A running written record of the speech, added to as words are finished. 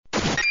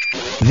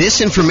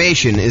This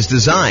information is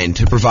designed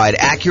to provide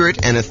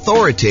accurate and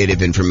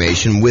authoritative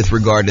information with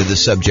regard to the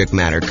subject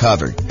matter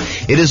covered.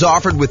 It is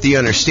offered with the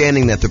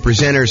understanding that the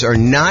presenters are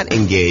not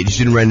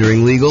engaged in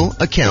rendering legal,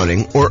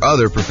 accounting, or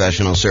other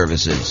professional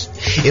services.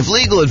 If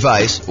legal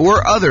advice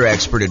or other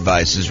expert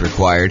advice is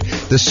required,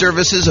 the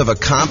services of a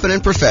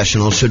competent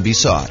professional should be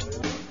sought.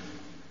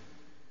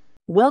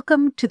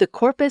 Welcome to the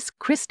Corpus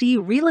Christi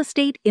Real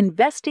Estate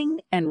Investing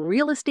and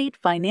Real Estate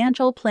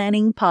Financial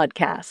Planning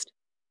Podcast.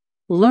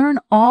 Learn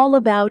all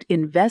about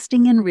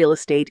investing in real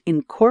estate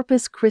in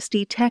Corpus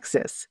Christi,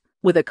 Texas,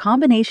 with a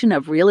combination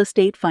of real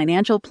estate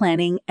financial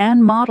planning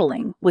and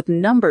modeling with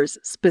numbers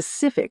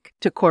specific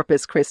to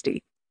Corpus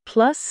Christi,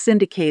 plus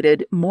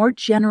syndicated, more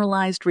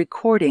generalized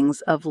recordings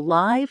of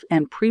live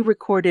and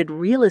pre-recorded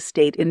real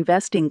estate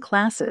investing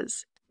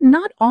classes,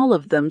 not all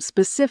of them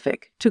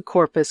specific to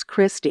Corpus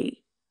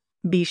Christi.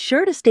 Be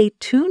sure to stay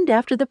tuned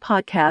after the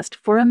podcast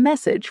for a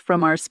message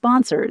from our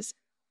sponsors.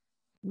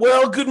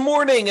 Well, good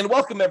morning and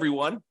welcome,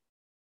 everyone.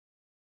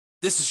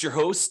 This is your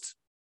host,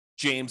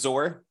 James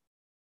Orr,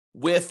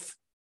 with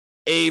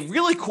a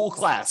really cool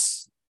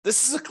class.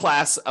 This is a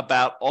class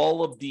about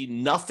all of the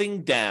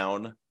nothing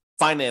down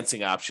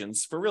financing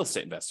options for real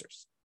estate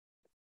investors.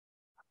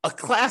 A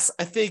class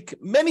I think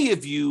many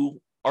of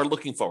you are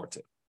looking forward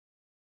to.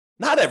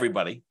 Not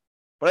everybody,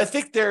 but I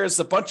think there's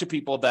a bunch of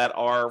people that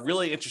are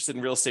really interested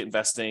in real estate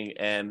investing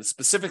and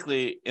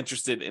specifically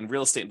interested in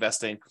real estate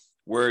investing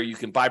where you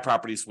can buy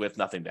properties with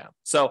nothing down.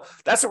 So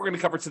that's what we're going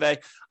to cover today.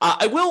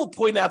 I will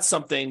point out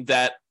something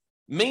that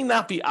may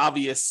not be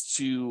obvious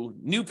to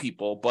new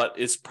people, but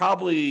is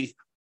probably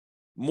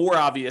more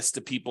obvious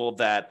to people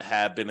that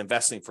have been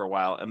investing for a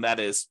while. And that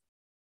is,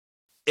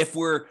 if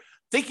we're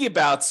thinking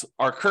about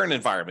our current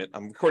environment,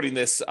 I'm recording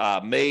this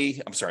March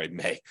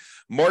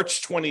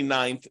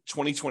 29th,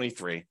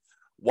 2023,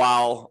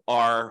 while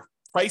our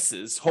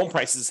home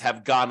prices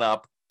have gone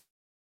up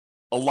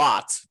a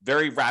lot,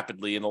 very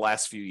rapidly in the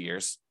last few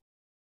years.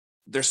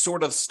 They're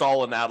sort of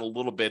stalling out a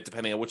little bit,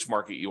 depending on which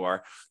market you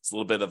are. It's a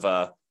little bit of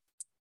a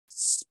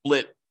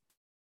split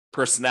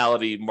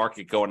personality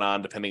market going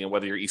on, depending on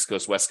whether you're East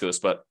Coast, West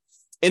Coast. But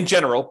in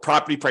general,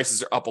 property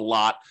prices are up a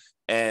lot,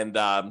 and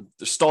they're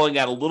stalling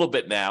out a little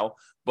bit now.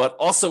 But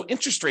also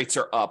interest rates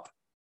are up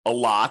a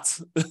lot,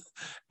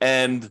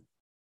 and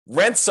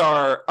rents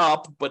are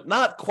up, but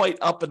not quite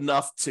up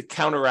enough to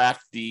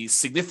counteract the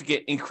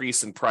significant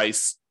increase in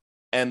price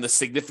and the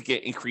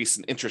significant increase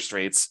in interest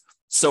rates.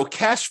 So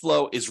cash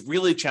flow is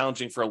really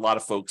challenging for a lot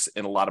of folks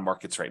in a lot of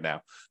markets right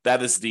now.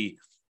 That is the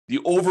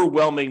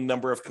overwhelming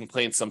number of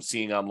complaints I'm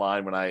seeing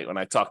online when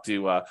I talk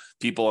to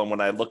people and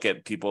when I look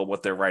at people,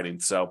 what they're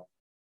writing. So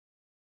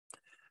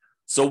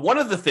one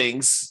of the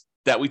things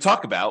that we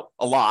talk about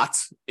a lot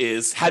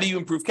is, how do you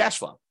improve cash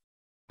flow?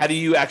 How do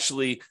you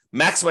actually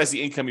maximize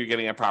the income you're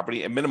getting on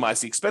property and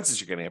minimize the expenses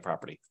you're getting on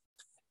property?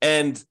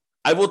 And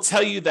I will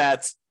tell you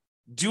that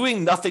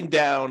doing nothing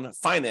down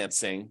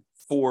financing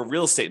for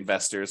real estate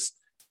investors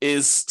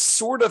is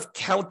sort of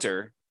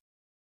counter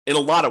in a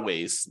lot of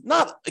ways,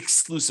 not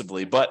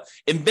exclusively, but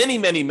in many,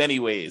 many, many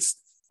ways.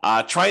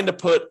 Trying to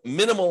put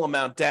minimal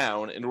amount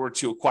down in order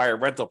to acquire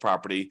rental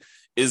property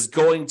is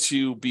going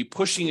to be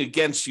pushing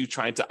against you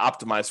trying to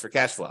optimize for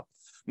cash flow.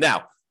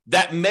 Now,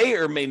 that may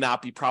or may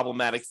not be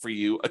problematic for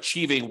you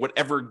achieving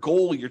whatever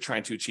goal you're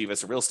trying to achieve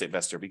as a real estate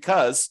investor,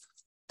 because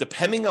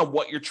depending on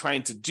what you're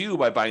trying to do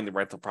by buying the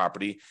rental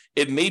property,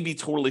 it may be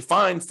totally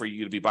fine for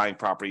you to be buying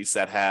properties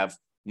that have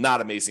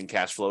not amazing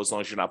cash flow, as long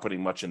as you're not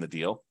putting much in the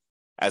deal,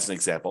 as an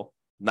example.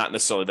 Not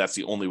necessarily that's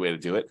the only way to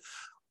do it.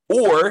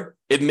 Or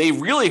it may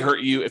really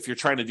hurt you if you're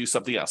trying to do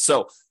something else.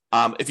 So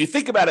if you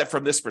think about it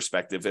from this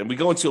perspective, and we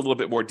go into a little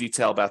bit more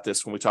detail about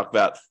this when we talk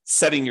about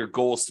setting your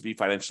goals to be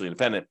financially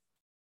independent,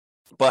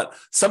 but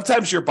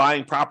sometimes you're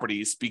buying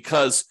properties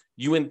because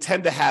you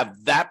intend to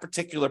have that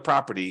particular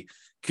property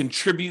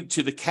contribute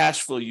to the cash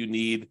flow you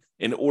need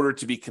in order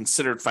to be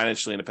considered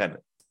financially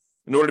independent.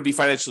 In order to be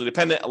financially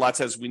independent, a lot of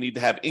times we need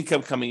to have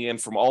income coming in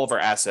from all of our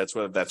assets,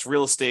 whether that's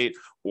real estate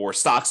or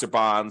stocks or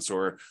bonds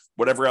or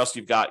whatever else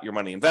you've got your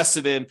money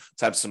invested in,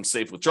 to have some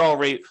safe withdrawal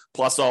rate,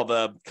 plus all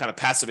the kind of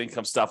passive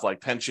income stuff like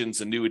pensions,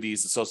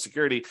 annuities, and Social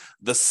Security.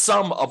 The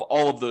sum of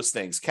all of those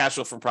things, cash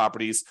flow from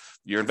properties,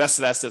 your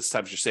invested assets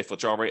times your safe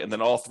withdrawal rate, and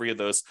then all three of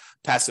those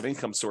passive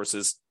income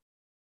sources,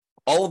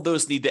 all of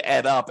those need to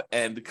add up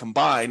and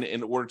combine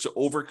in order to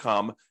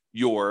overcome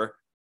your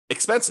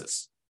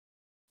expenses.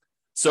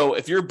 So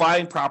if you're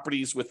buying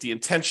properties with the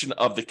intention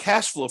of the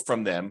cash flow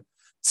from them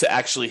to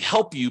actually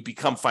help you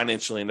become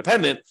financially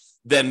independent,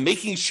 then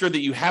making sure that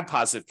you have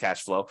positive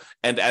cash flow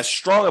and as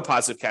strong a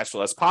positive cash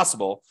flow as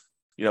possible,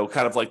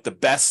 kind of like the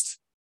best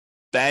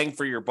bang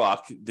for your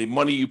buck, the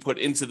money you put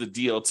into the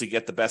deal to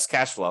get the best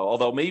cash flow.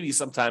 Although maybe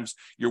sometimes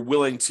you're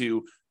willing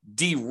to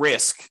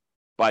de-risk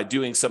by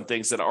doing some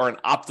things that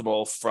aren't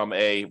optimal from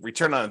a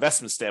return on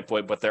investment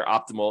standpoint, but they're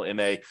optimal in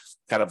a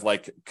kind of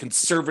like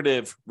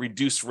conservative,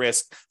 reduced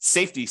risk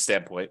safety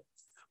standpoint.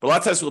 But a lot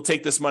of times we'll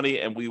take this money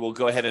and we will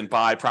go ahead and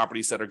buy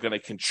properties that are going to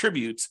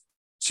contribute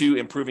to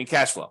improving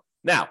cash flow.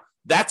 Now,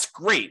 that's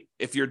great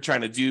if you're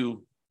trying to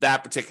do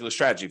that particular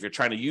strategy, if you're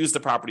trying to use the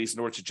properties in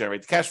order to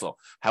generate the cash flow.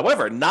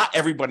 However, not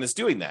everyone is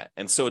doing that.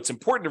 And so it's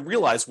important to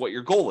realize what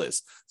your goal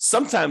is.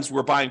 Sometimes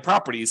we're buying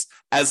properties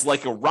as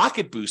like a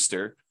rocket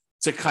booster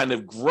to kind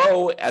of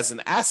grow as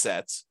an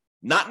asset,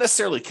 not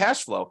necessarily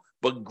cash flow,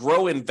 but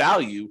grow in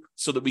value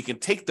so that we can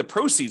take the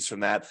proceeds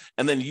from that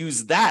and then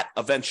use that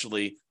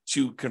eventually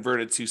to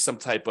convert it to some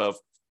type of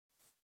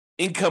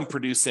income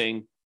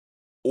producing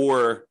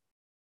or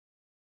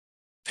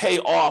pay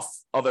off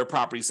other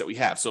properties that we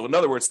have. So in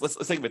other words, let's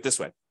think of it this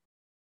way.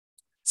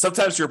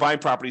 Sometimes you're buying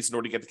properties in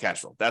order to get the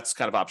cash flow. That's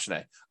kind of option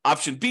A.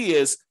 Option B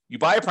is you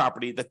buy a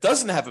property that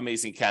doesn't have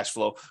amazing cash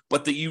flow,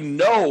 but that you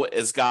know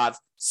has got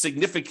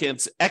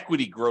significant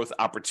equity growth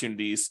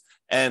opportunities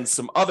and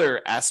some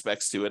other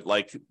aspects to it,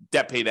 like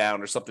debt pay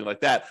down or something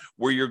like that,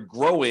 where you're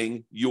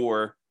growing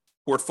your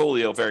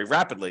portfolio very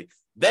rapidly.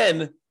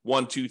 Then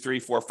 1, 2, 3,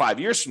 4, 5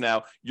 years from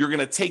now, you're going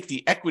to take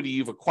the equity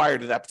you've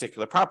acquired in that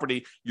particular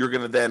property. You're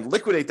going to then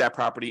liquidate that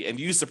property and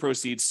use the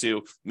proceeds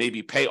to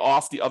maybe pay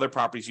off the other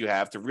properties you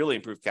have to really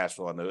improve cash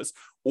flow on those.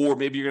 Or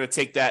maybe you're going to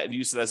take that and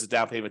use it as a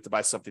down payment to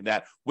buy something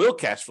that will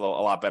cash flow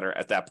a lot better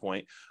at that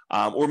point.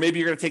 Or maybe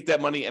you're going to take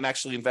that money and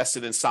actually invest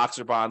it in stocks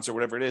or bonds or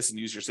whatever it is and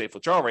use your safe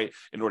withdrawal rate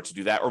in order to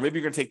do that. Or maybe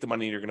you're going to take the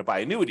money and you're going to buy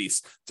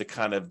annuities to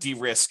kind of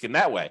de-risk in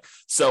that way.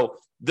 So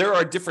there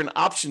are different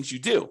options you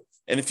do.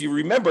 And if you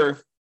remember,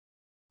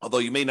 although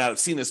you may not have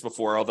seen this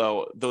before,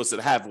 although those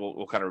that have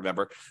will kind of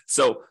remember.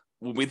 So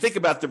when we think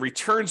about the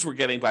returns we're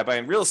getting by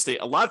buying real estate,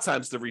 a lot of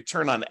times the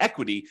return on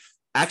equity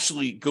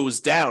actually goes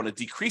down. It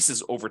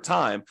decreases over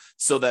time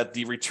so that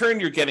the return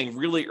you're getting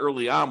really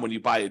early on when you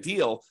buy a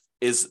deal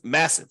is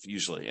massive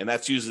usually. And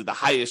that's usually the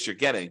highest you're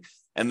getting.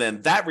 And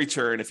then that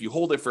return, if you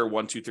hold it for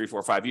 1, 2, 3,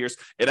 4, 5 years,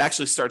 it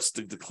actually starts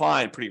to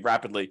decline pretty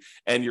rapidly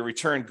and your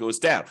return goes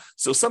down.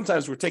 So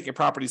sometimes we're taking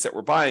properties that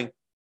we're buying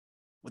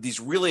with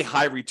these really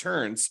high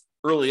returns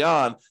early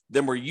on,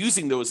 then we're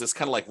using those as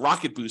kind of like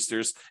rocket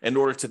boosters in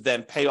order to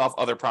then pay off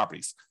other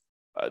properties.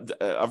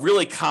 A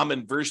really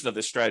common version of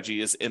this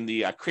strategy is in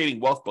the Creating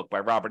Wealth book by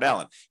Robert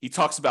Allen. He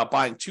talks about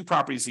buying 2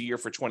 properties a year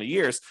for 20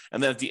 years,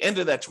 and then at the end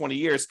of that 20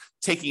 years,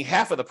 taking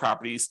half of the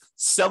properties,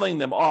 selling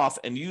them off,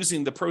 and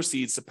using the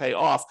proceeds to pay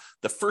off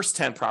the first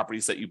 10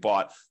 properties that you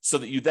bought so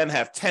that you then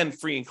have 10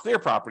 free and clear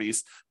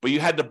properties, but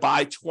you had to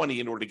buy 20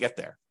 in order to get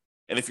there.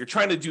 And if you're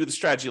trying to do the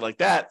strategy like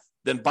that,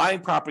 then buying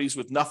properties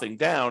with nothing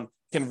down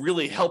can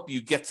really help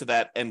you get to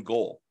that end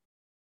goal.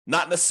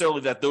 Not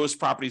necessarily that those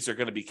properties are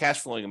going to be cash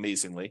flowing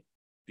amazingly,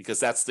 because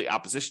that's the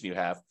opposition you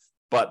have,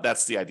 but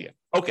that's the idea.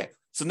 Okay,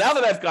 so now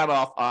that I've gone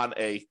off on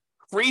a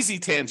crazy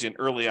tangent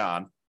early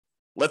on,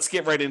 let's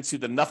get right into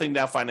the nothing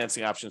down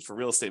financing options for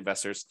real estate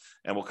investors,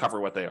 and we'll cover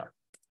what they are.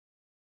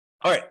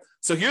 All right,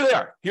 so here they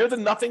are. Here are the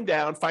nothing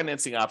down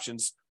financing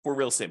options for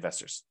real estate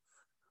investors.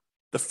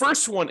 The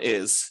first one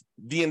is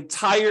the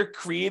entire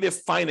creative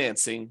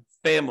financing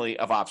family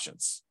of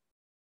options.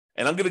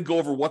 And I'm going to go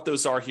over what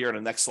those are here in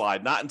the next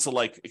slide, not into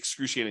like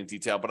excruciating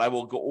detail, but I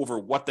will go over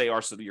what they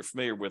are so that you're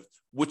familiar with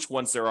which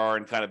ones there are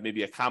and kind of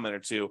maybe a comment or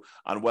two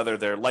on whether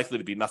they're likely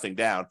to be nothing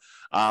down.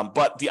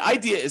 But the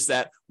idea is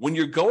that when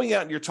you're going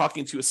out and you're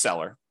talking to a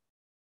seller,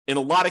 in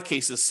a lot of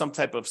cases, some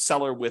type of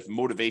seller with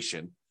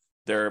motivation,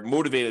 they're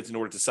motivated in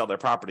order to sell their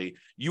property,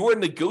 you are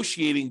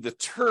negotiating the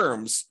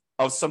terms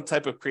of some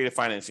type of creative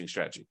financing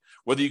strategy.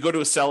 Whether you go to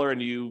a seller and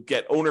you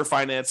get owner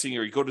financing,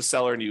 or you go to a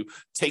seller and you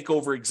take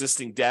over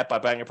existing debt by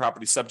buying a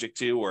property subject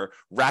to or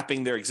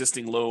wrapping their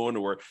existing loan,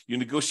 or you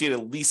negotiate a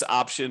lease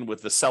option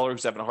with the seller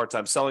who's having a hard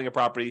time selling a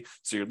property,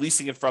 so you're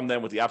leasing it from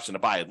them with the option to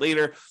buy it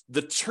later.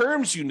 The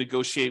terms you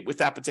negotiate with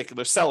that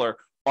particular seller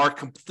are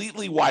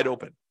completely wide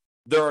open.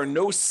 There are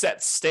no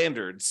set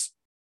standards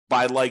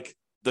by like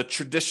the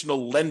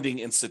traditional lending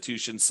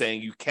institutions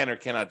saying you can or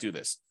cannot do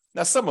this.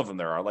 Now, some of them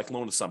there are, like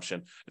loan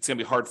assumption. It's going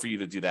to be hard for you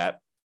to do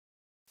that.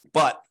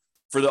 But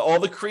for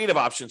all the creative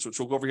options, which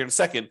we'll go over here in a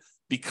second,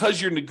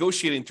 because you're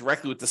negotiating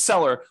directly with the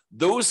seller,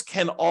 those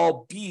can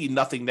all be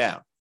nothing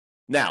down.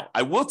 Now,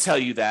 I will tell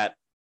you that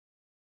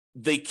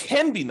they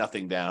can be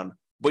nothing down,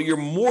 but you're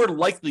more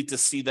likely to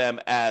see them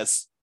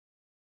as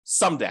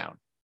some down.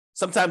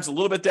 Sometimes a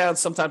little bit down,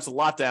 sometimes a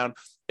lot down.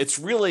 It's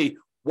really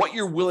what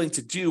you're willing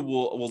to do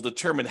will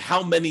determine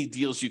how many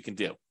deals you can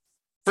do.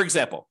 For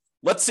example,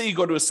 let's say you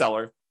go to a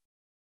seller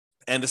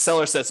and the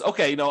seller says,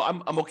 okay,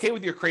 I'm okay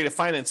with your creative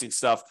financing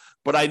stuff,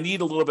 but I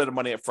need a little bit of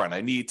money up front.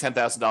 I need $10,000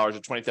 or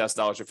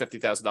 $20,000 or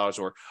 $50,000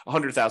 or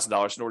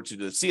 $100,000 in order to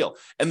do this deal.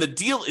 And the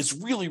deal is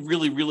really,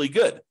 really, really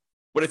good.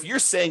 But if you're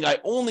saying I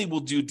only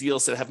will do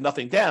deals that have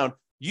nothing down,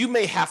 you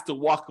may have to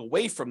walk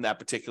away from that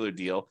particular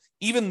deal,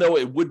 even though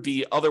it would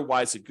be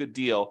otherwise a good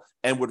deal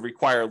and would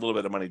require a little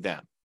bit of money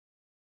down.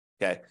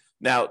 Okay.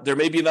 Now, there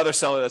may be another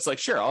seller that's like,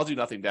 sure, I'll do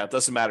nothing down. It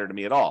doesn't matter to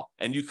me at all.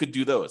 And you could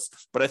do those.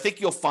 But I think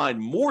you'll find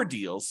more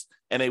deals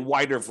and a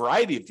wider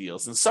variety of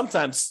deals. And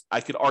sometimes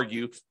I could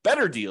argue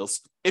better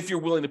deals if you're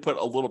willing to put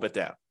a little bit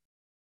down.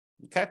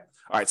 Okay.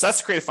 All right. So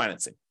that's creative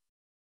financing.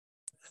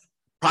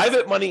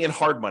 Private money and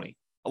hard money.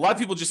 A lot of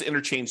people just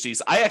interchange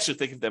these. I actually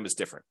think of them as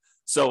different.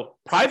 So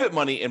private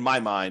money, in my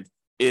mind,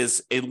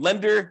 is a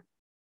lender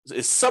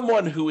is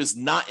someone who is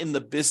not in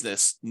the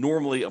business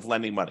normally of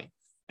lending money.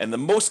 And the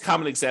most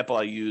common example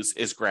I use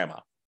is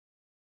grandma.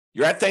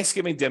 You're at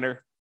Thanksgiving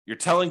dinner. You're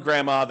telling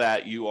grandma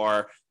that you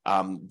are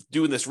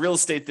doing this real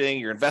estate thing.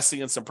 You're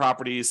investing in some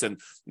properties, and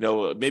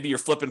maybe you're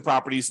flipping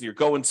properties, and you're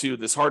going to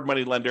this hard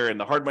money lender, and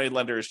the hard money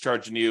lender is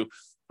charging you,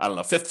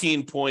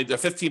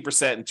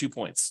 15% and 2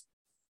 points.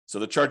 So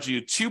they're charging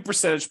you 2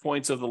 percentage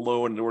points of the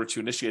loan in order to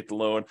initiate the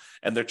loan,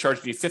 and they're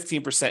charging you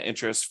 15%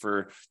 interest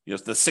for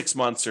the 6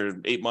 months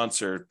or 8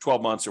 months or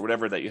 12 months or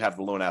whatever that you have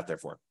the loan out there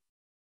for.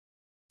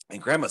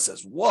 And grandma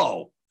says,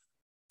 "Whoa,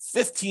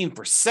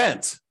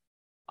 15%.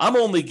 I'm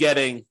only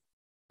getting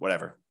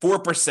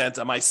 4%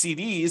 on my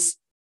CDs.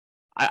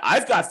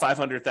 I've got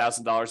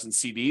 $500,000 in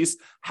CDs.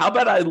 How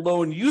about I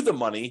loan you the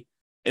money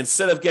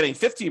instead of getting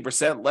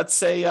 15%? Let's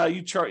say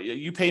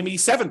you pay me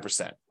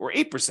 7% or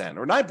 8%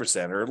 or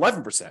 9% or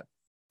 11%.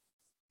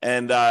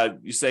 And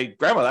you say,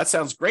 "Grandma, that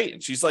sounds great."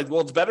 And she's like,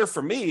 "Well, it's better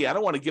for me. I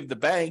don't want to give the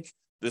bank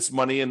this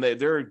money, and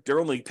they're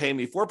only paying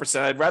me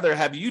 4%. I'd rather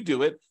have you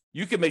do it.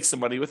 You can make some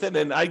money with it,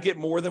 and I get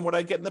more than what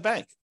I get in the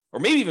bank." Or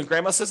maybe even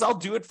grandma says, "I'll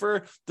do it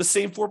for the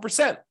same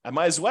 4%. I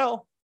might as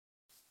well."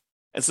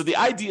 And so the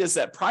idea is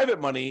that private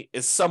money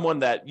is someone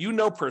that you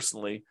know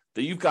personally,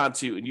 that you've gone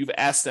to, and you've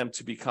asked them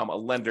to become a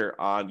lender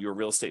on your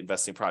real estate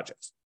investing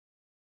projects.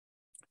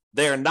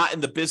 They are not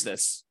in the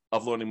business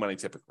of loaning money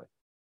typically.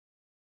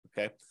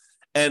 Okay.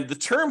 And the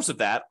terms of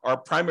that are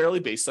primarily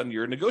based on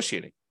your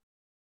negotiating.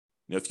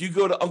 If you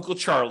go to Uncle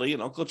Charlie,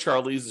 and Uncle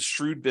Charlie is a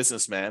shrewd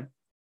businessman,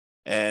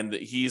 and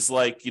he's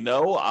like,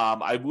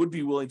 I would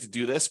be willing to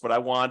do this, but I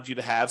want you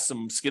to have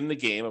some skin in the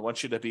game. I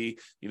want you to be,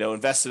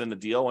 invested in the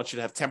deal. I want you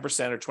to have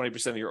 10% or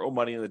 20% of your own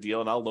money in the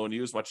deal, and I'll loan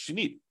you as much as you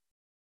need.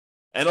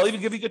 And I'll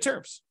even give you good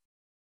terms.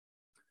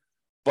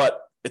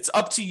 But it's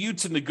up to you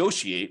to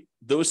negotiate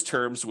those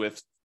terms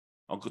with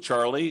Uncle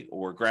Charlie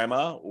or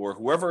grandma or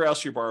whoever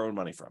else you're borrowing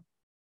money from.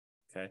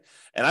 Okay.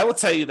 And I will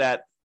tell you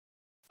that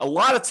a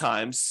lot of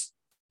times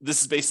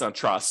this is based on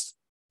trust,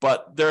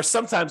 but there are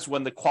sometimes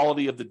when the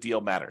quality of the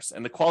deal matters,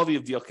 and the quality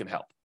of deal can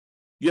help.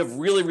 You have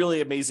really,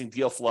 really amazing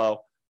deal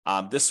flow.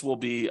 This will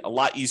be a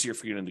lot easier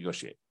for you to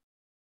negotiate.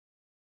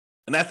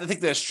 And I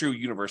think that's true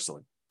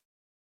universally.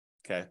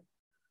 Okay.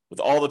 With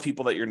all the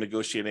people that you're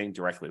negotiating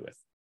directly with.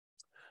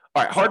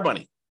 All right, hard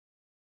money.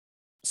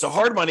 So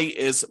hard money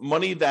is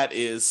money that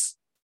is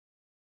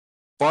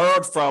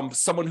borrowed from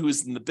someone who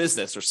is in the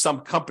business, or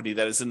some company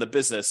that is in the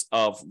business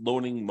of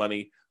loaning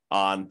money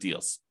on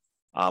deals.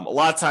 A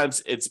lot of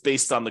times it's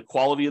based on the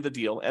quality of the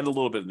deal and a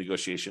little bit of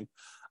negotiation.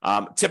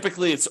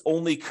 Typically, it's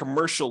only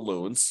commercial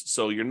loans,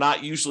 so you're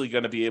not usually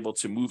going to be able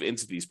to move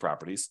into these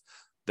properties.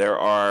 There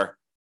are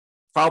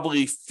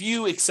probably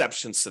few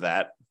exceptions to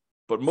that,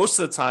 but most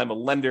of the time, a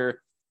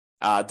lender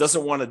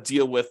doesn't want to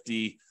deal with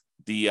the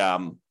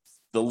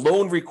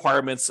loan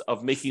requirements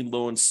of making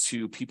loans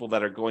to people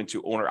that are going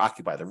to own or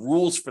occupy. The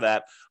rules for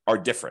that are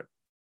different,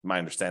 my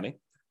understanding.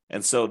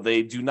 And so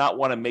they do not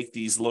want to make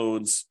these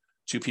loans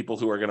to people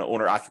who are going to own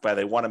or occupy.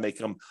 They want to make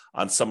them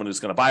on someone who's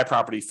going to buy a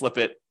property, flip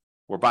it,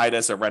 or buy it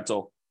as a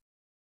rental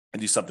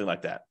and do something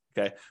like that.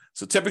 Okay.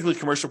 So typically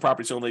commercial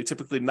properties only,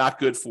 typically not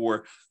good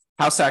for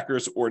house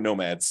hackers or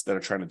nomads that are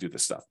trying to do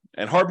this stuff.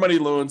 And hard money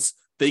loans,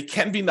 they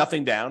can be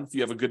nothing down if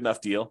you have a good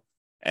enough deal,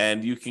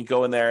 and you can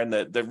go in there, and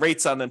the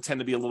rates on them tend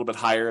to be a little bit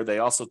higher. They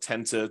also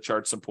tend to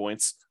charge some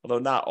points, although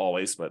not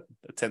always, but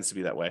it tends to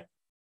be that way.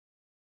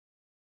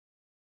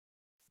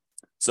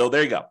 So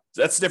there you go.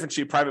 That's the difference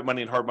between private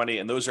money and hard money,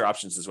 and those are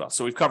options as well.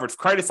 So we've covered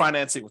credit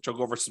financing, which I'll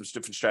go over some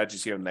different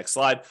strategies here in the next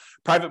slide.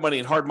 Private money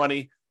and hard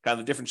money, kind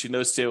of the difference between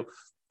those two.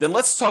 Then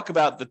let's talk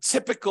about the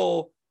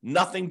typical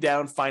nothing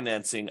down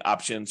financing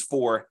options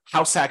for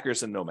house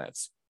hackers and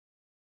nomads.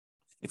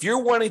 If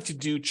you're wanting to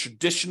do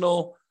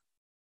traditional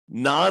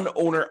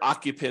non-owner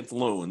occupant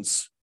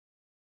loans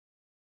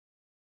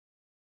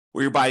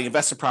where you're buying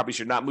investment properties,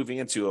 you're not moving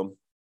into them,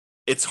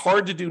 it's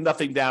hard to do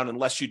nothing down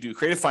unless you do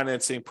creative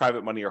financing,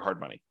 private money, or hard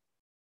money.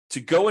 To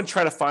go and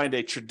try to find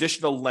a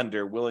traditional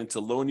lender willing to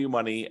loan you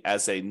money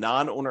as a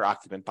non-owner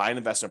occupant, buy an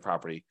investment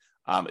property,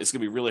 is going to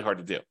be really hard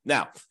to do.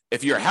 Now,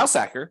 if you're a house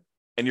hacker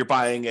and you're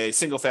buying a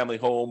single family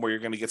home where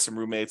you're going to get some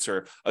roommates,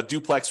 or a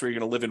duplex where you're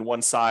going to live in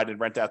one side and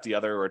rent out the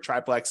other, or a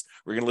triplex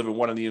where you're going to live in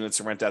one of the units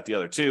and rent out the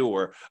other two,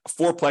 or a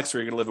fourplex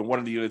where you're going to live in one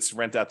of the units and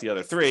rent out the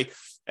other three.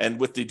 And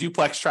with the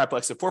duplex,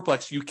 triplex, and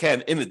fourplex, you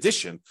can, in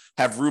addition,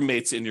 have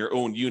roommates in your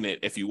own unit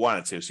if you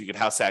wanted to. So you could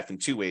house hack in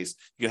two ways.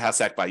 You can house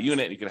hack by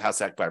unit, and you can house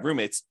hack by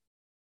roommates.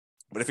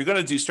 But if you're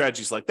going to do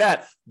strategies like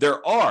that,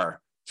 there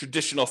are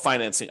traditional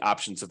financing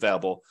options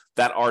available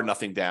that are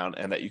nothing down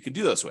and that you can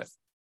do those with.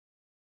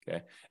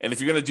 Okay. And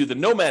if you're going to do the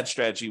nomad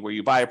strategy where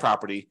you buy a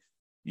property,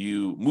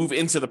 you move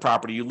into the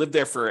property, you live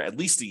there for at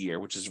least a year,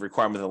 which is a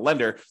requirement of the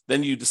lender,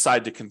 then you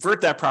decide to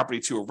convert that property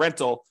to a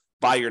rental,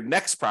 buy your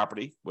next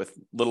property with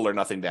little or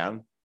nothing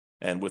down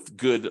and with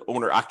good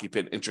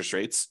owner-occupant interest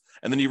rates.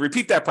 And then you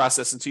repeat that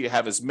process until you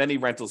have as many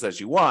rentals as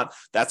you want.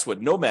 That's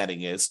what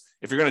nomading is.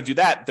 If you're going to do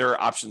that, there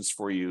are options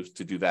for you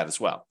to do that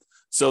as well.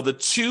 So the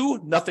two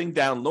nothing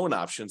down loan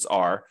options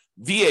are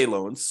VA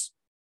loans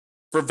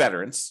for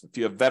veterans. If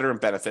you have veteran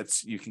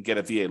benefits, you can get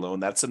a VA loan.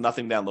 That's a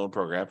nothing down loan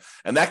program.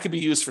 And that could be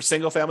used for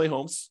single family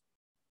homes.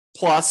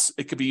 Plus,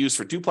 it could be used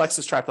for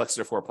duplexes, triplexes,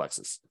 or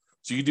fourplexes.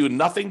 So you do a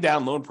nothing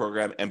down loan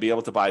program and be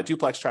able to buy a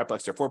duplex,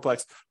 triplex, or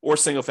fourplex, or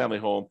single family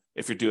home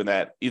if you're doing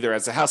that either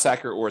as a house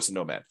hacker or as a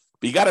nomad.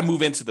 But you got to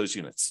move into those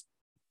units.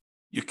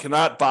 You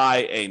cannot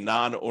buy a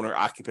non-owner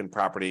occupant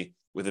property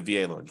with a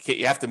VA loan.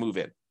 You have to move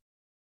in.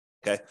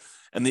 Okay.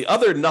 And the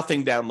other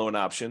nothing down loan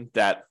option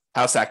that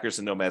house hackers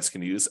and nomads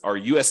can use are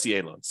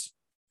USDA loans.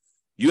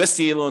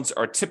 USDA loans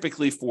are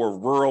typically for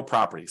rural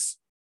properties.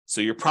 So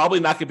you're probably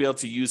not going to be able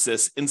to use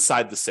this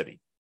inside the city.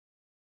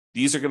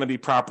 These are going to be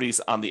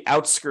properties on the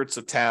outskirts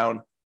of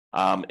town,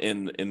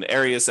 in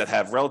areas that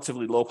have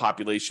relatively low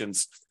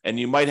populations, and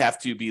you might have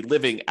to be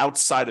living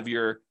outside of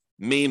your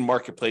main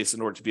marketplace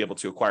in order to be able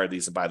to acquire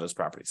these and buy those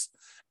properties.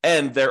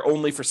 And they're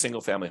only for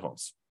single family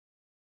homes.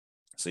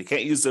 So you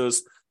can't use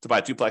those to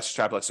buy duplex,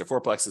 triplex, or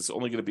fourplex. It's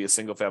only going to be a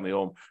single family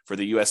home for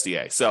the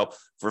USDA. So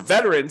for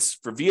veterans,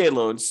 for VA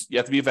loans, you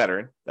have to be a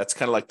veteran. That's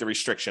kind of like the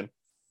restriction.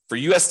 For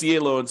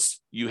USDA loans,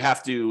 you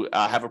have to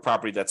have a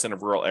property that's in a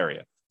rural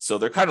area. So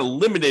they're kind of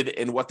limited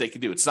in what they can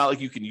do. It's not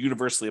like you can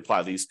universally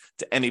apply these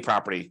to any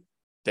property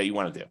that you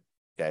want to do.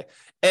 Okay.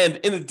 And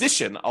in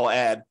addition, I'll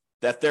add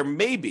that there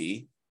may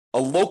be a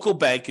local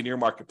bank in your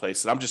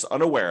marketplace that I'm just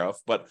unaware of,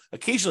 but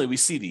occasionally we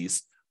see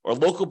these, or a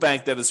local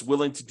bank that is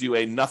willing to do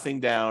a nothing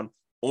down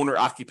owner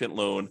occupant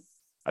loan.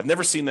 I've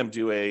never seen them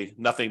do a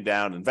nothing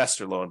down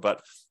investor loan,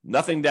 but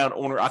nothing down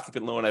owner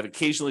occupant loan. I've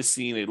occasionally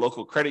seen a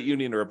local credit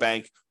union or a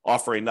bank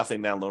offer a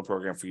nothing down loan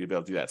program for you to be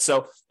able to do that.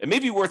 So it may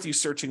be worth you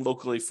searching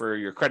locally for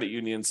your credit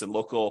unions and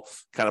local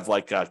kind of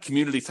like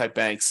community type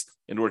banks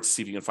in order to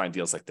see if you can find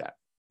deals like that.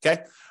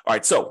 Okay. All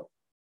right. So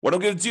what I'm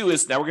going to do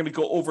is now we're going to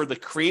go over the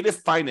creative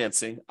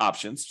financing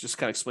options, just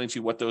kind of explain to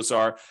you what those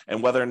are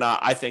and whether or not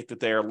I think that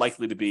they are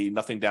likely to be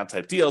nothing down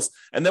type deals.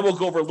 And then we'll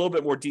go over a little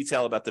bit more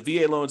detail about the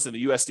VA loans and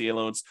the USDA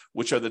loans,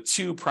 which are the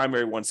two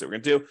primary ones that we're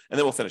going to do. And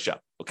then we'll finish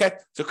up. Okay.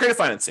 So creative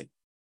financing.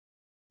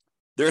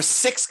 There are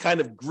 6 kind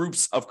of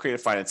groups of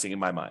creative financing in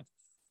my mind.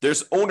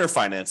 There's owner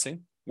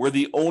financing, where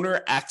the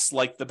owner acts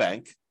like the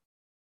bank.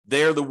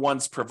 They're the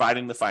ones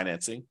providing the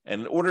financing.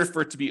 And in order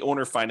for it to be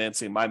owner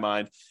financing, in my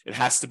mind, it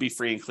has to be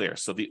free and clear.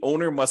 So the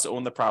owner must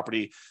own the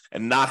property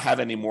and not have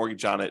any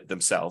mortgage on it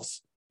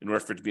themselves in order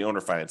for it to be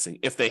owner financing.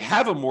 If they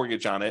have a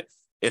mortgage on it,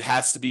 it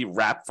has to be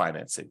wrap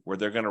financing, where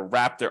they're going to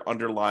wrap their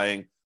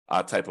underlying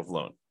type of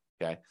loan.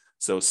 Okay.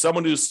 So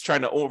someone who's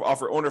trying to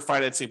offer owner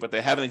financing, but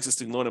they have an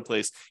existing loan in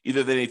place,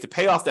 either they need to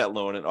pay off that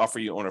loan and offer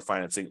you owner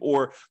financing,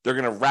 or they're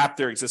going to wrap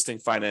their existing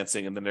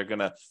financing and then they're going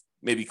to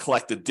maybe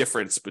collect the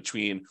difference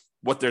between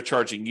what they're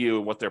charging you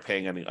and what they're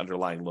paying on the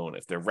underlying loan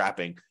if they're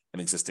wrapping an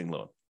existing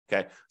loan.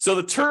 Okay. So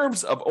the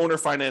terms of owner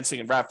financing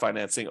and wrap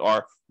financing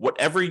are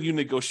whatever you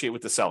negotiate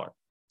with the seller.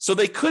 So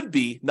they could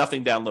be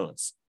nothing down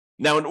loans.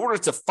 Now, in order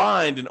to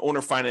find an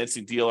owner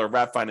financing deal or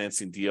wrap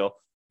financing deal,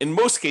 in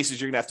most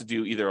cases, you're going to have to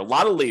do either a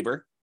lot of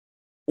labor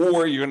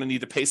or you're going to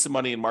need to pay some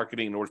money in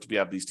marketing in order to be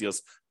able to have these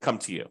deals come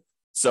to you.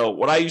 So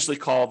what I usually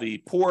call the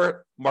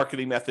poor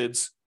marketing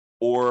methods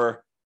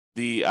or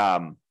the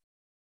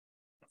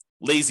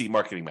lazy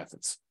marketing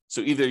methods.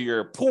 So either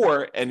you're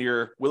poor and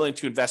you're willing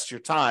to invest your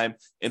time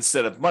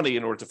instead of money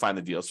in order to find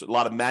the deals, so a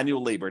lot of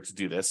manual labor to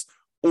do this,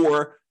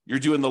 or you're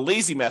doing the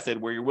lazy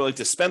method where you're willing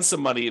to spend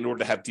some money in order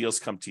to have deals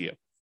come to you.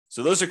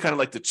 So those are kind of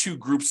like the two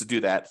groups to do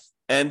that.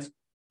 And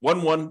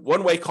one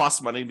way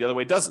costs money and the other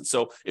way doesn't.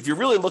 So if you're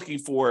really looking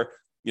for,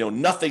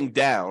 nothing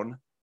down,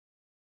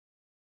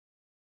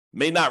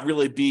 may not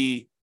really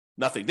be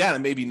nothing down. It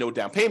may be no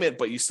down payment,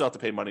 but you still have to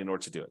pay money in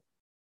order to do it.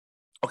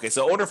 Okay,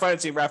 so owner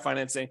financing, wrap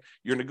financing,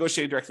 you're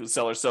negotiating directly with the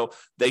seller. So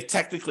they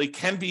technically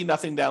can be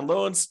nothing down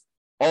loans,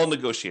 all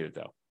negotiated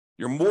though.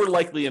 You're more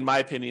likely, in my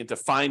opinion, to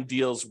find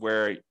deals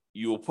where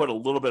you will put a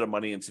little bit of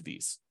money into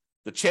these.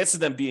 The chance of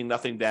them being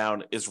nothing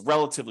down is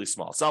relatively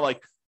small. It's not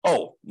like,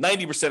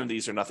 90% of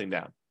these are nothing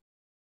down.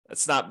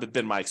 That's not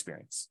been my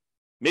experience.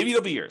 Maybe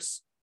it'll be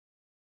yours.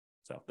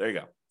 So there you go.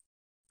 All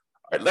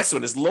right, next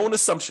one is loan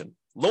assumption.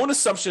 Loan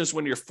assumption is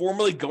when you're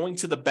formally going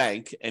to the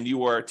bank and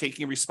you are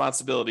taking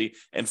responsibility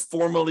and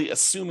formally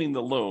assuming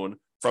the loan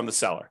from the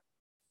seller.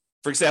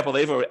 For example,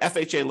 they have an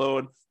FHA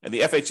loan and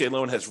the FHA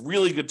loan has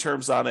really good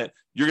terms on it.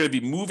 You're going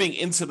to be moving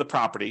into the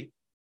property.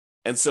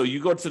 And so you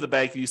go to the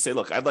bank and you say,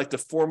 look, I'd like to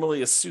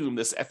formally assume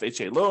this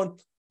FHA loan.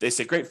 They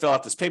say, great, fill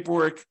out this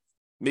paperwork.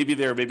 Maybe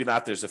there, maybe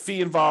not. There's a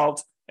fee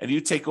involved. And you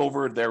take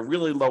over their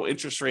really low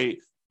interest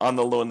rate on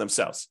the loan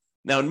themselves.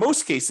 Now, in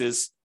most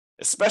cases,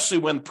 especially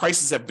when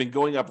prices have been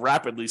going up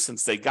rapidly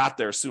since they got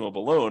their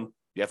assumable loan,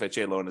 the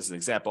FHA loan is an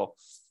example,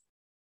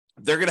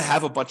 they're going to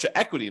have a bunch of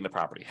equity in the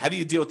property. How do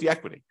you deal with the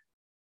equity?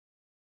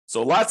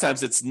 So a lot of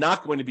times it's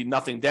not going to be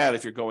nothing down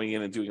if you're going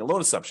in and doing a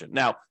loan assumption.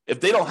 Now, if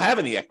they don't have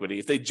any equity,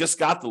 if they just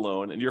got the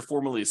loan and you're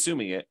formally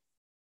assuming it,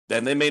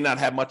 then they may not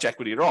have much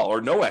equity at all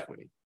or no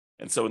equity.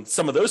 And so in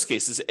some of those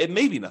cases, it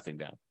may be nothing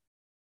down.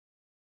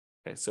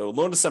 Okay, so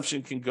loan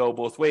assumption can go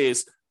both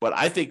ways, but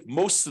I think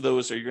most of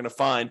those are you're going to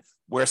find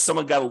where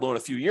someone got a loan a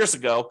few years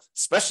ago,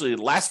 especially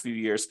the last few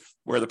years,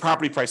 where the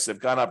property prices have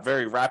gone up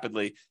very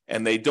rapidly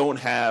and they don't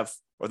have,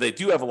 or they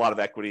do have a lot of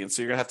equity. And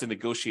so you're going to have to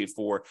negotiate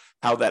for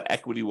how that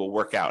equity will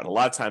work out. And a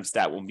lot of times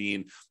that will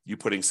mean you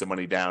putting some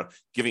money down,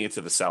 giving it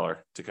to the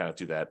seller to kind of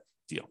do that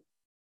deal.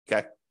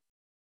 Okay.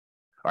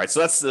 All right.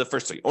 So that's the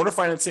first thing: owner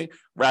financing,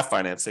 RAF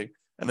financing,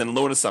 and then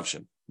loan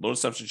assumption. Loan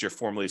assumptions, you're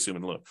formally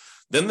assuming the loan.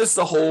 Then there's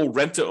the whole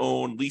rent to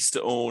own,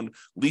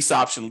 lease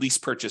option, lease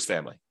purchase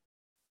family,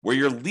 where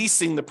you're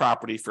leasing the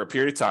property for a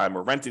period of time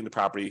or renting the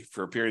property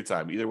for a period of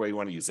time, either way you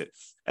want to use it.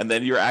 And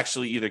then you're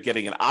actually either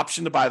getting an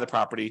option to buy the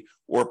property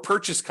or a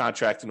purchase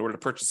contract in order to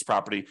purchase the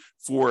property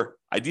for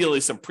ideally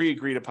some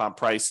pre-agreed upon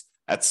price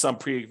at some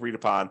pre-agreed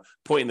upon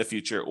point in the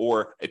future,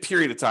 or a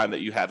period of time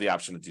that you have the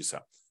option to do so.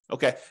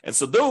 Okay. And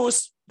so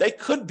those, they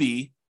could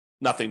be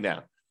nothing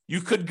down. You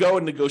could go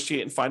and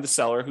negotiate and find a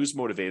seller who's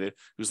motivated,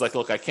 who's like,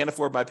 look, I can't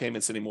afford my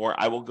payments anymore.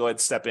 I will go ahead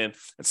and step in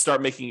and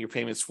start making your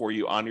payments for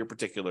you on your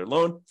particular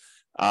loan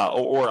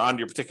or on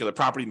your particular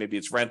property. Maybe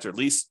it's rent or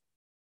lease.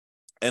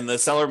 And the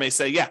seller may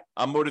say, yeah,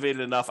 I'm motivated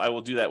enough. I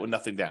will do that with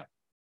nothing down.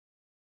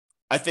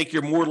 I think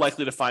you're more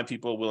likely to find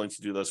people willing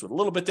to do those with a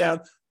little bit down,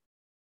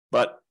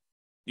 but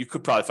you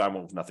could probably find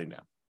one with nothing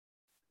down.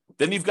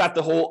 Then you've got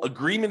the whole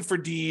agreement for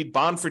deed,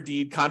 bond for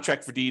deed,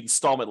 contract for deed,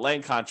 installment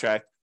land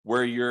contract,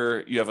 where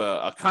you have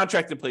a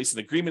contract in place, an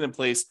agreement in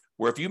place,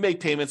 where if you make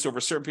payments over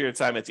a certain period of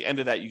time, at the end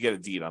of that, you get a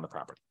deed on the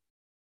property.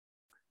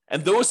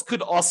 And those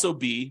could also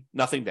be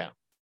nothing down.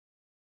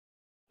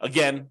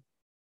 Again,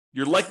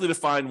 you're likely to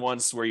find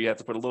ones where you have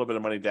to put a little bit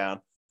of money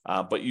down,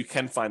 but you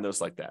can find those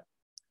like that.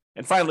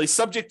 And finally,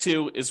 subject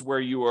to is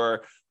where you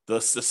are, the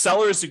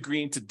seller is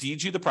agreeing to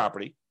deed you the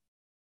property,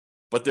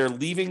 but they're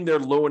leaving their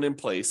loan in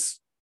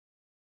place,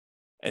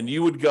 and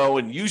you would go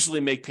and usually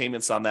make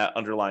payments on that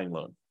underlying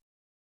loan.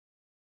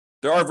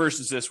 There are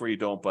versions of this where you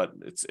don't, but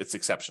it's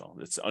exceptional.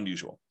 It's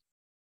unusual.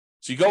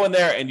 So you go in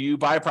there and you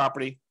buy a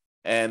property,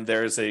 and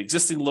there's an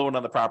existing loan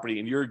on the property,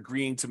 and you're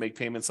agreeing to make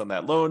payments on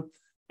that loan,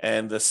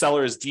 and the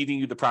seller is deeding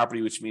you the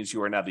property, which means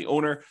you are now the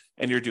owner,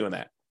 and you're doing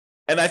that.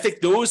 And I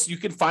think those, you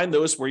can find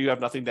those where you have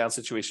nothing down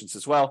situations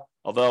as well,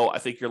 although I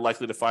think you're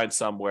likely to find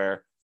some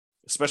where,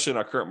 especially in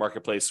our current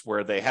marketplace,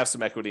 where they have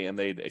some equity and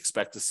they'd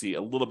expect to see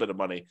a little bit of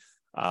money.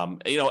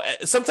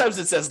 Sometimes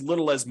it's as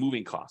little as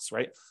moving costs,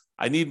 right?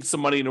 I need some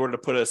money in order to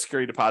put a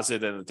security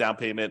deposit and a down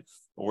payment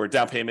or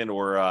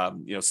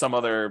some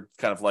other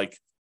kind of like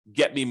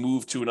get me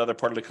moved to another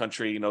part of the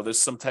country. There's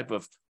some type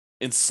of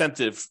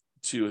incentive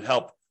to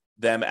help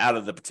them out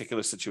of the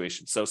particular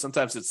situation. So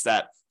sometimes it's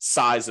that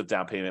size of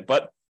down payment,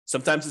 but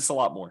sometimes it's a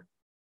lot more,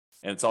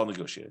 and it's all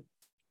negotiated.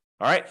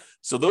 All right.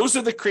 So those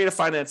are the creative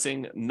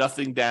financing,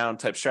 nothing down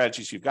type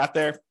strategies you've got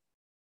there.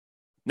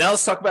 Now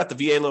let's talk about the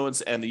VA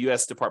loans and the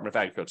U.S. Department of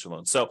Agriculture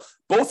loans. So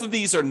both of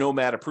these are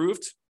Nomad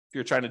approved. If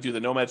you're trying to do the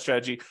Nomad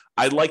strategy,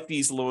 I like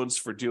these loans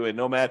for doing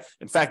Nomad.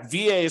 In fact,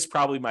 VA is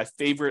probably my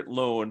favorite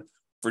loan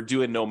for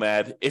doing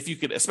Nomad, if you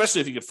could, especially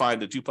if you could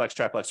find a duplex,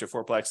 triplex, or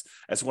fourplex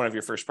as one of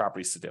your first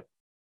properties to do.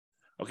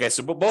 Okay,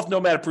 so both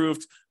Nomad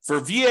approved. For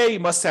VA, you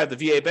must have the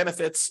VA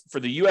benefits. For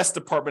the U.S.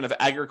 Department of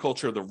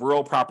Agriculture, the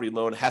rural property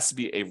loan has to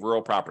be a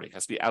rural property,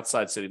 has to be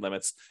outside city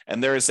limits.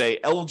 And there is a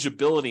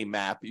eligibility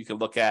map you can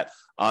look at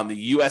on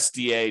the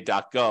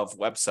USDA.gov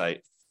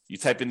website. You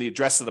type in the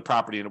address of the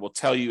property, and it will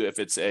tell you if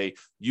it's a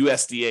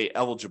USDA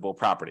eligible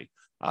property.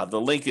 The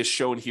link is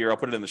shown here. I'll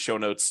put it in the show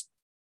notes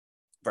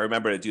if I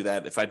remember to do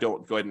that. If I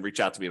don't, go ahead and reach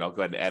out to me, and I'll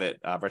go ahead and add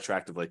it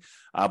retroactively.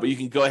 But you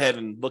can go ahead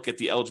and look at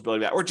the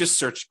eligibility map, or just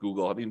search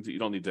Google. I mean, you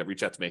don't need to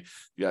reach out to me.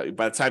 Yeah,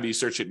 by the time you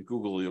search it in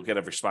Google, you'll get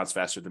a response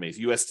faster than me. It's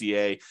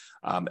USDA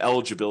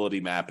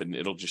eligibility map, and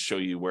it'll just show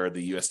you where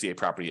the USDA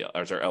property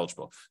are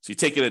eligible. So you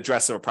take an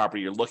address of a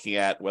property you're looking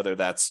at, whether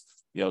that's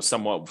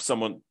some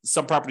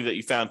property that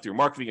you found through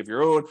marketing of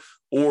your own,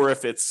 or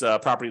if it's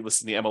property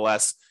listed in the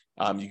MLS,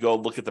 you go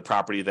look at the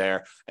property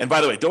there. And by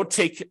the way, don't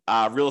take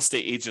real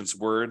estate agents'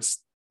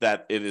 words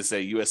that it is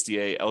a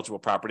USDA eligible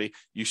property.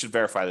 You should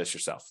verify this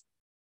yourself.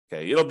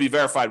 Okay, it'll be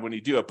verified when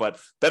you do it, but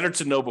better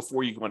to know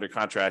before you go under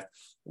contract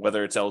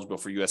whether it's eligible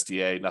for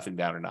USDA, nothing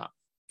down or not.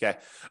 Okay.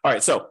 All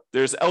right. So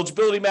there's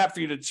eligibility map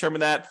for you to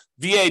determine that.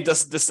 VA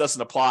this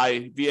doesn't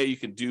apply. VA, you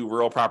can do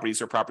rural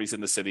properties or properties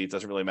in the city. It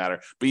doesn't really matter.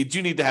 But you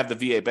do need to have the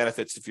VA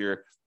benefits if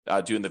you're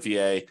doing the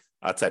VA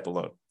type of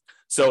loan.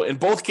 So in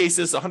both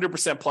cases,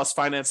 100% plus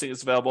financing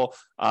is available.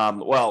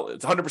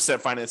 It's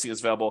 100% financing is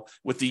available.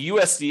 With the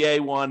USDA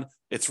one,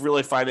 it's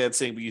really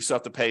financing, but you still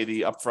have to pay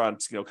the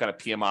upfront, kind of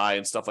PMI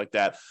and stuff like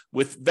that.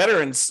 With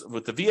veterans,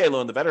 with the VA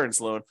loan, the veterans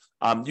loan,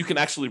 you can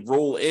actually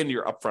roll in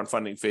your upfront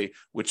funding fee,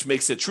 which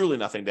makes it truly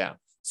nothing down.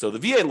 So the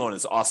VA loan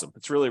is awesome.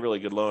 It's really, really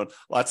good loan.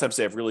 A lot of times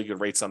they have really good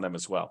rates on them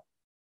as well.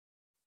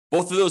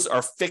 Both of those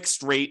are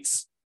fixed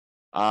rates.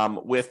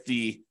 With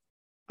the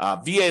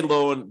VA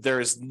loan, there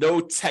is no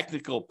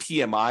technical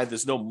PMI.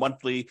 There's no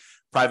monthly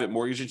private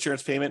mortgage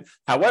insurance payment.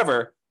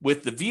 However,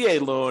 With the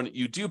VA loan,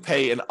 you do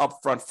pay an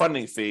upfront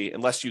funding fee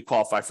unless you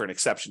qualify for an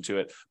exception to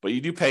it, but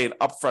you do pay an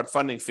upfront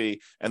funding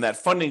fee, and that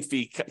funding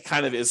fee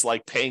kind of is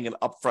like paying an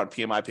upfront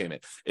PMI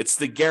payment. It's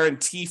the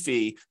guarantee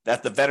fee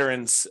that the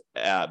Veterans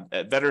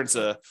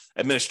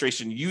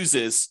Administration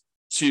uses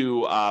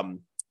to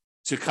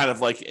kind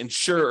of like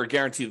insure or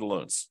guarantee the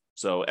loans.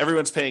 So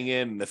everyone's paying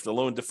in, and if the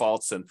loan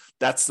defaults, and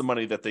that's the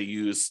money that they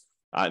use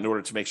in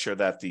order to make sure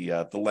that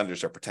the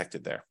lenders are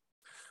protected there.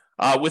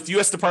 With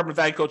U.S. Department of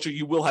Agriculture,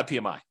 you will have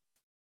PMI.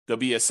 There'll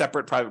be a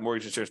separate private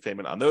mortgage insurance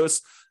payment on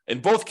those.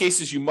 In both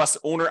cases, you must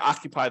own or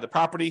occupy the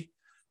property.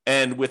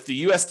 And with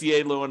the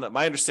USDA loan,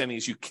 my understanding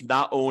is you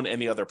cannot own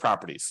any other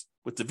properties.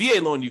 With the VA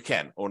loan, you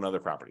can own other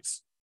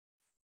properties.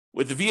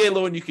 With the VA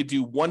loan, you could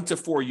do 1 to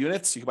 4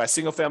 units. You can buy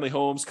single-family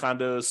homes,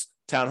 condos,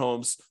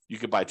 townhomes. You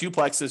could buy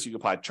duplexes. You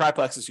could buy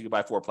triplexes. You could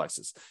buy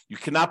fourplexes. You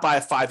cannot buy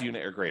a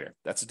 5-unit or greater.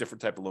 That's a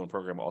different type of loan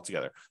program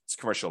altogether. It's a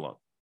commercial loan.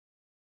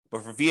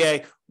 But for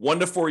VA, 1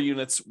 to 4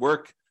 units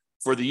work.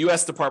 For the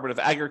U.S. Department of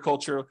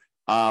Agriculture,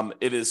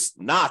 it is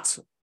not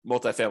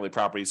multifamily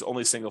properties,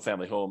 only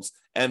single-family homes.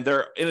 And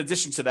in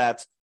addition to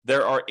that,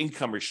 there are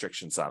income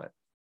restrictions on it.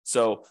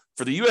 So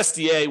for the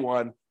USDA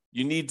one,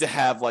 you need to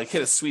have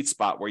hit a sweet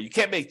spot where you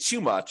can't make too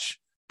much,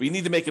 but you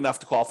need to make enough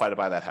to qualify to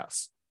buy that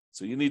house.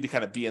 So you need to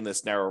kind of be in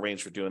this narrow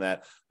range for doing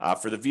that.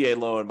 For the VA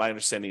loan, my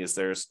understanding is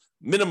there's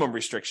minimum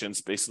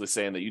restrictions, basically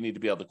saying that you need to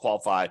be able to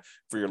qualify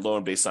for your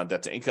loan based on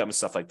debt to income and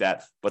stuff like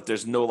that. But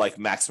there's no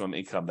maximum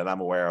income that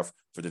I'm aware of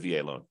for the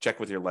VA loan. Check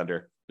with your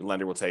lender. Your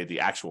lender will tell you the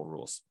actual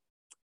rules.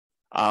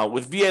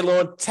 With VA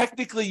loan,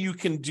 technically you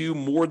can do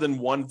more than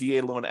one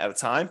VA loan at a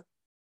time.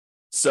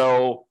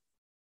 So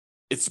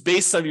it's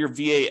based on your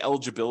VA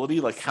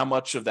eligibility, like how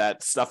much of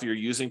that stuff you're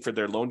using for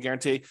their loan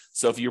guarantee.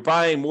 So if you're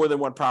buying more than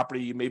one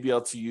property, you may be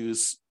able to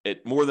use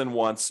it more than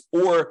once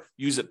or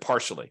use it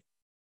partially.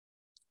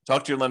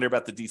 Talk to your lender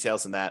about the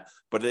details in that,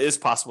 but it is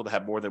possible to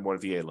have more than one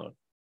VA loan.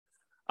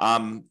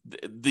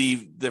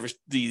 The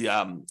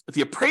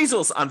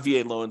appraisals on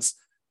VA loans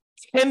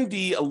can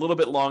be a little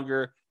bit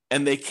longer,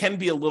 and they can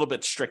be a little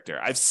bit stricter.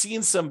 I've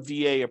seen some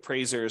VA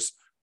appraisers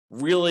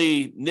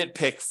really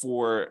nitpick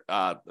for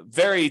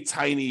very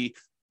tiny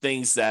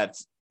things that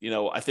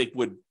I think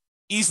would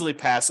easily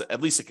pass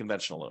at least a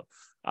conventional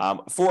loan.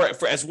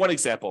 For as one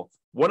example,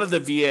 one of the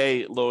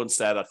VA loans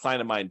that a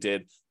client of mine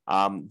did,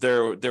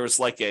 there was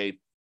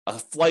a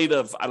flight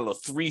of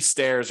 3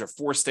 stairs or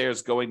 4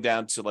 stairs going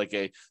down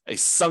to a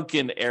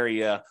sunken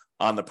area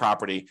on the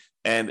property,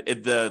 and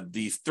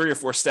the 3 or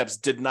 4 steps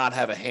did not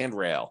have a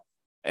handrail,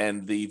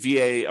 and the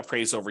VA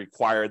appraisal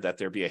required that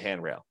there be a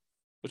handrail,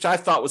 which I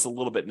thought was a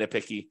little bit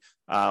nitpicky,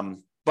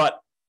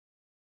 but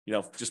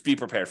just be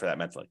prepared for that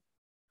mentally.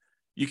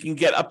 You can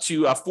get up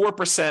to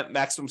 4%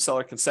 maximum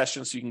seller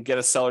concession, so you can get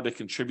a seller to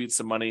contribute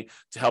some money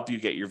to help you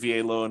get your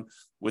VA loan.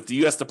 With the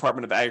U.S.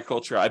 Department of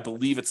Agriculture, I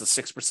believe it's a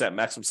 6%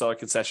 maximum seller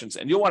concessions,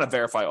 and you'll want to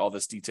verify all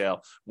this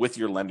detail with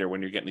your lender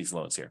when you're getting these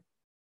loans here.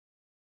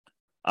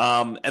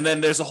 And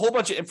then there's a whole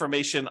bunch of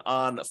information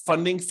on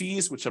funding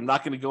fees, which I'm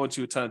not going to go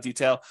into a ton of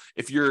detail.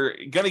 If you're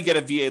going to get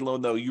a VA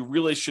loan, though, you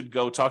really should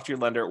go talk to your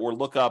lender or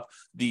look up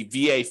the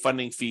VA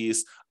funding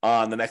fees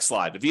on the next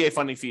slide. The VA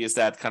funding fee is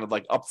that kind of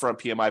upfront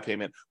PMI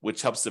payment,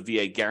 which helps the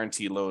VA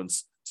guarantee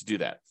loans to do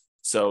that.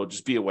 So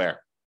just be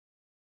aware.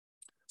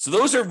 So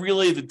those are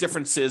really the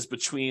differences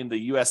between the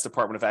U.S.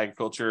 Department of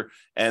Agriculture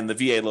and the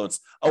VA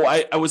loans. Oh,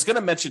 I was going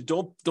to mention,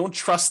 don't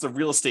trust the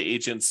real estate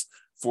agents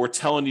for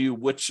telling you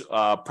which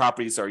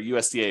properties are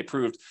USDA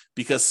approved,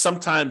 because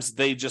sometimes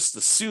they just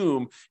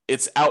assume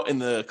it's out in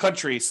the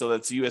country, so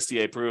that's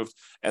USDA approved,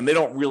 and they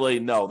don't really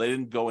know. They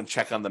didn't go and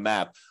check on the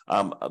map.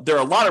 There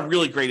are a lot of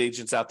really great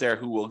agents out there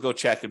who will go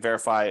check and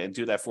verify and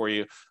do that for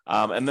you.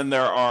 And then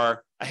there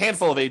are a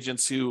handful of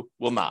agents who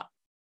will not.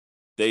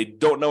 They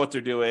don't know what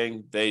they're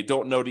doing. They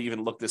don't know to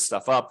even look this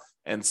stuff up.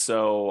 And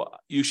so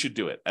you should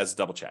do it as a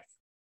double check.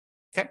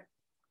 Okay.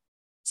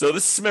 So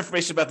this is some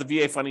information about the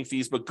VA funding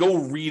fees, but go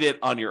read it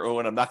on your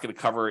own. I'm not going to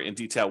cover in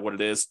detail what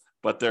it is,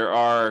 but there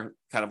are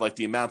kind of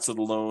the amounts of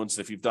the loans,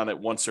 if you've done it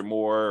once or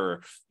more,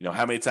 or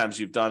how many times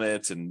you've done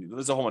it. And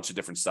there's a whole bunch of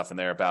different stuff in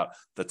there about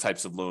the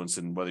types of loans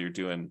and whether you're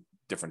doing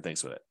different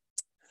things with it.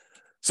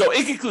 So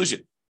in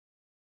conclusion,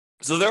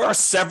 there are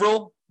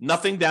several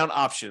nothing down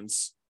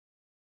options,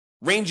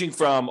 ranging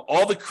from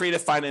all the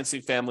creative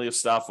financing family of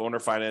stuff, owner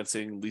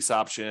financing, lease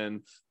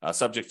option,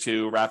 subject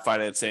to wrap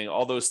financing,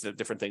 all those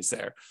different things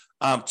there,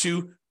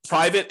 to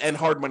private and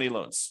hard money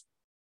loans.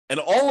 And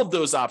all of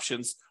those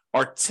options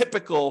are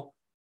typical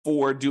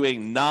for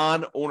doing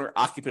non-owner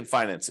occupant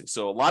financing.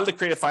 So a lot of the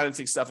creative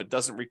financing stuff, it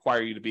doesn't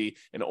require you to be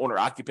an owner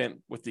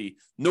occupant, with the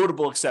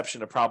notable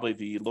exception of probably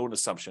the loan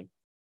assumption,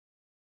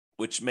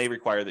 which may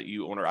require that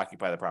you owner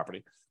occupy the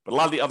property. But a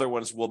lot of the other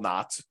ones will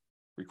not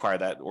require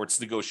that, or it's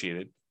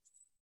negotiated.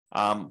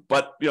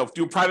 But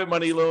do private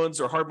money loans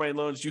or hard money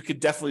loans, you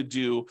could definitely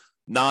do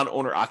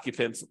non-owner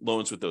occupant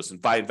loans with those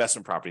and buy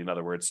investment property. In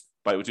other words,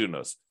 by doing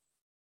those.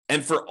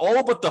 And for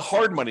all but the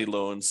hard money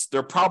loans, there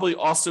are probably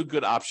also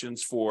good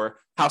options for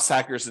house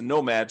hackers and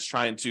nomads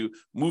trying to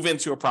move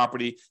into a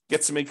property,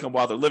 get some income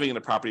while they're living in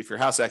the property if you're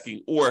house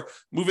hacking, or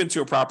move into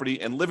a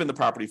property and live in the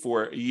property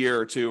for a year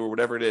or two or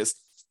whatever it is,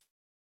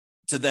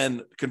 to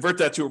then convert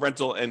that to a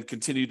rental and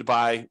continue to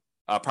buy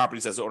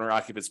properties as owner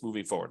occupants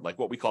moving forward, like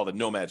what we call the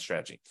nomad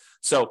strategy.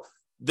 So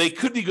they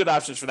could be good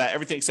options for that,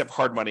 everything except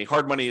hard money.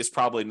 Hard money is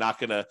probably not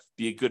going to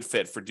be a good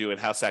fit for doing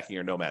house hacking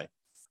or nomading.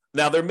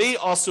 Now, there may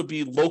also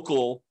be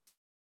local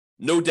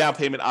no down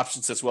payment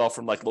options as well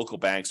from like local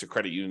banks or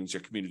credit unions or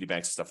community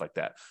banks and stuff like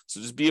that. So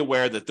just be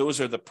aware that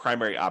those are the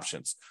primary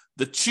options.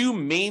 The two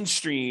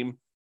mainstream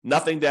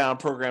nothing down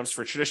programs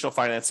for traditional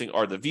financing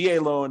are the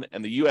VA loan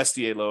and the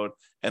USDA loan.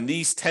 And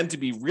these tend to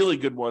be really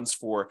good ones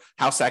for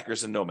house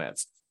hackers and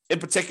nomads. In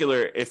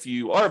particular, if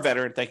you are a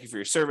veteran, thank you for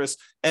your service.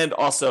 And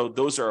also,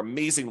 those are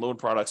amazing loan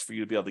products for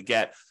you to be able to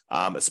get,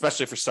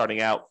 especially for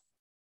starting out.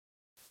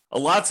 A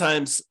lot of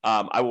times,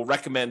 I will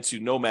recommend to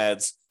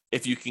nomads,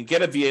 if you can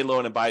get a VA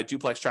loan and buy a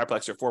duplex,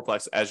 triplex, or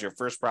fourplex as your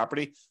first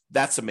property,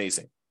 that's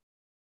amazing.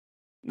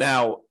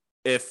 Now,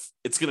 if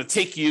it's going to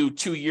take you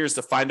 2 years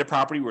to find a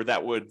property where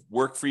that would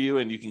work for you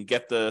and you can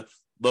get the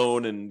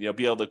loan and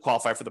be able to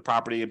qualify for the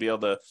property and be able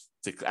to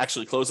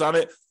actually close on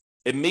it,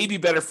 it may be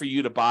better for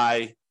you to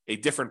buy a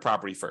different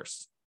property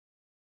first.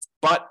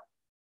 But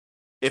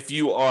if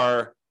you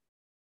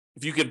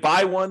could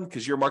buy one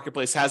because your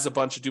marketplace has a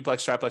bunch of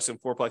duplex, triplex,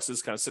 and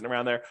fourplexes kind of sitting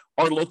around there,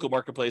 our local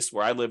marketplace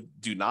where I live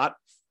do not.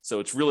 So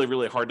it's really,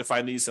 really hard to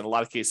find these. In a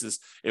lot of cases,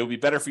 it would be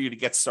better for you to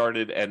get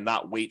started and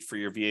not wait for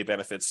your VA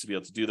benefits to be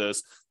able to do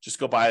those. Just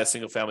go buy a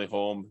single family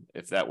home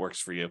if that works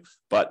for you.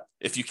 But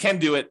if you can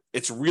do it,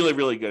 it's really,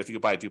 really good if you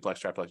could buy a duplex,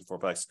 triplex, and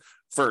fourplex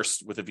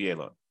first with a VA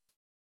loan.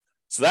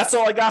 So that's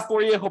all I got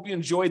for you. Hope you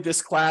enjoyed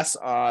this class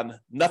on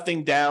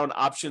nothing down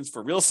options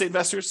for real estate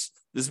investors.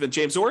 This has been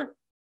James Orr.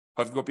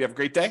 Hope you have a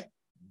great day.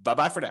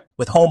 Bye-bye for now.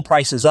 With home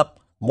prices up,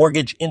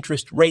 mortgage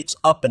interest rates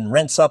up, and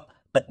rents up,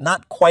 but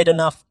not quite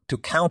enough to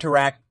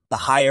counteract the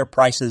higher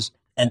prices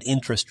and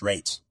interest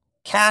rates.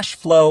 Cash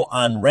flow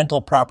on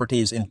rental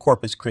properties in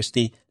Corpus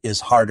Christi is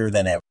harder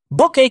than ever.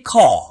 Book a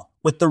call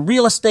with the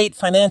Real Estate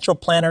Financial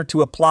Planner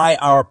to apply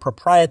our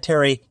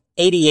proprietary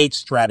 88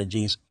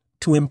 strategies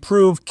to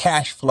improve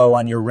cash flow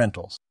on your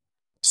rentals.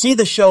 See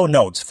the show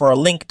notes for a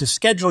link to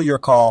schedule your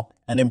call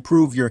and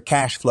improve your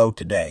cash flow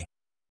today.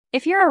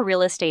 If you're a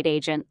real estate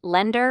agent,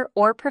 lender,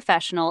 or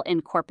professional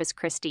in Corpus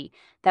Christi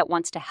that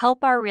wants to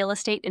help our real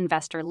estate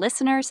investor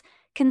listeners,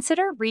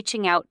 consider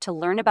reaching out to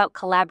learn about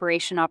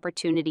collaboration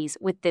opportunities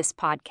with this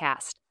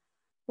podcast.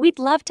 We'd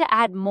love to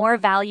add more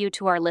value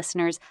to our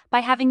listeners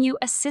by having you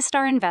assist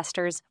our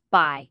investors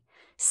buy,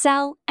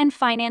 sell, and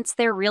finance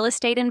their real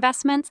estate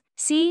investments.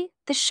 See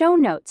the show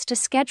notes to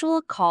schedule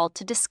a call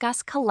to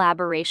discuss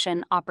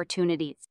collaboration opportunities.